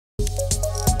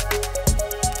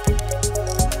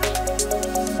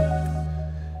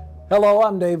Hello,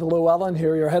 I'm Dave Llewellyn.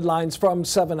 Here are your headlines from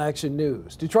 7 Action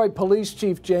News. Detroit Police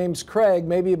Chief James Craig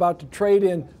may be about to trade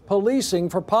in policing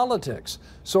for politics.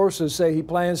 Sources say he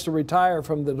plans to retire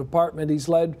from the department he's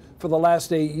led for the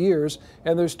last 8 years,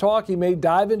 and there's talk he may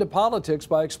dive into politics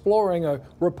by exploring a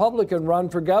Republican run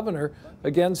for governor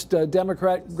against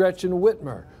Democrat Gretchen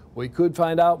Whitmer. We could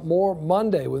find out more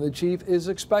Monday when the chief is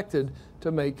expected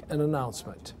to make an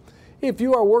announcement. If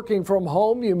you are working from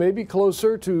home, you may be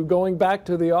closer to going back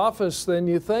to the office than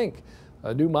you think.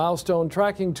 A new milestone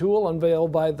tracking tool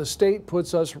unveiled by the state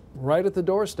puts us right at the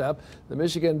doorstep. The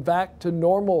Michigan Back to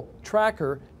Normal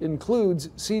Tracker includes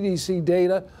CDC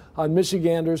data on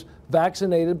Michiganders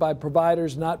vaccinated by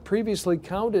providers not previously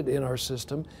counted in our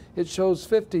system. It shows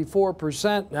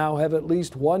 54% now have at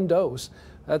least one dose.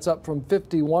 That's up from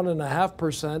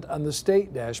 51.5% on the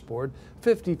state dashboard.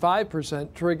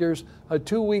 55% triggers a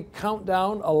 2-week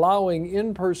countdown, allowing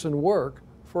in-person work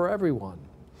for everyone.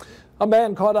 A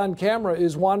man caught on camera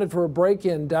is wanted for a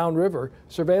break-in downriver.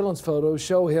 Surveillance photos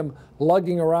show him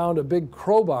lugging around a big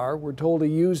crowbar. We're told he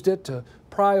used it to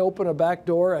pry open a back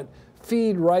door at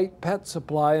Feed Right Pet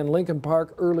Supply in Lincoln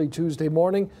Park early Tuesday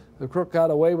morning. The crook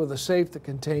got away with a safe that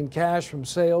contained cash from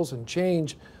sales and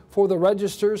change for the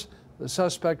registers. The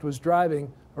suspect was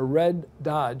driving a red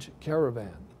Dodge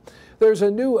Caravan. There's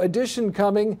a new addition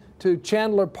coming to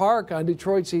Chandler Park on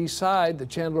Detroit's east side. The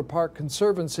Chandler Park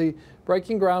Conservancy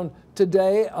breaking ground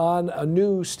today on a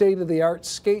new state-of-the-art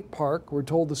skate park. We're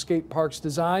told the skate park's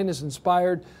design is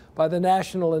inspired by the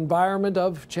natural environment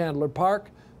of Chandler Park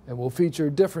and will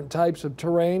feature different types of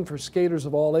terrain for skaters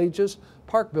of all ages.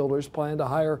 Park builders plan to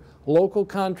hire local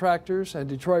contractors and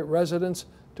Detroit residents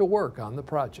to work on the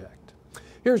project.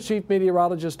 Here's Chief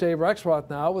Meteorologist Dave Rexroth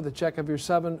now with a check of your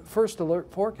 7 First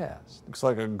Alert forecast. Looks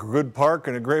like a good park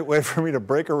and a great way for me to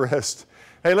break a wrist.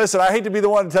 Hey, listen, I hate to be the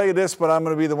one to tell you this, but I'm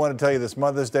going to be the one to tell you this.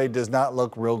 Mother's Day does not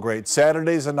look real great.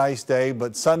 Saturday's a nice day,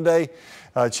 but Sunday,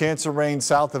 chance of rain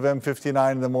south of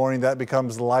M59 in the morning. That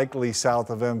becomes likely south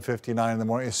of M59 in the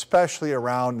morning, especially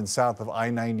around and south of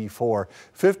I-94.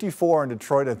 54 in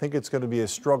Detroit. I think it's going to be a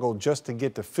struggle just to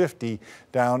get to 50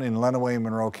 down in Lenawee,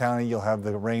 Monroe County. You'll have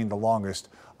the rain the longest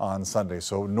on Sunday.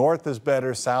 So north is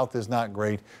better, south is not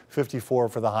great. 54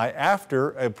 for the high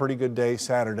after a pretty good day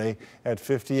Saturday at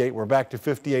 58. We're back to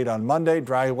 58 on Monday.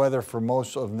 Dry weather for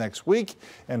most of next week,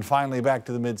 and finally back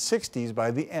to the mid-60s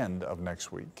by the end of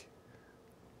next week.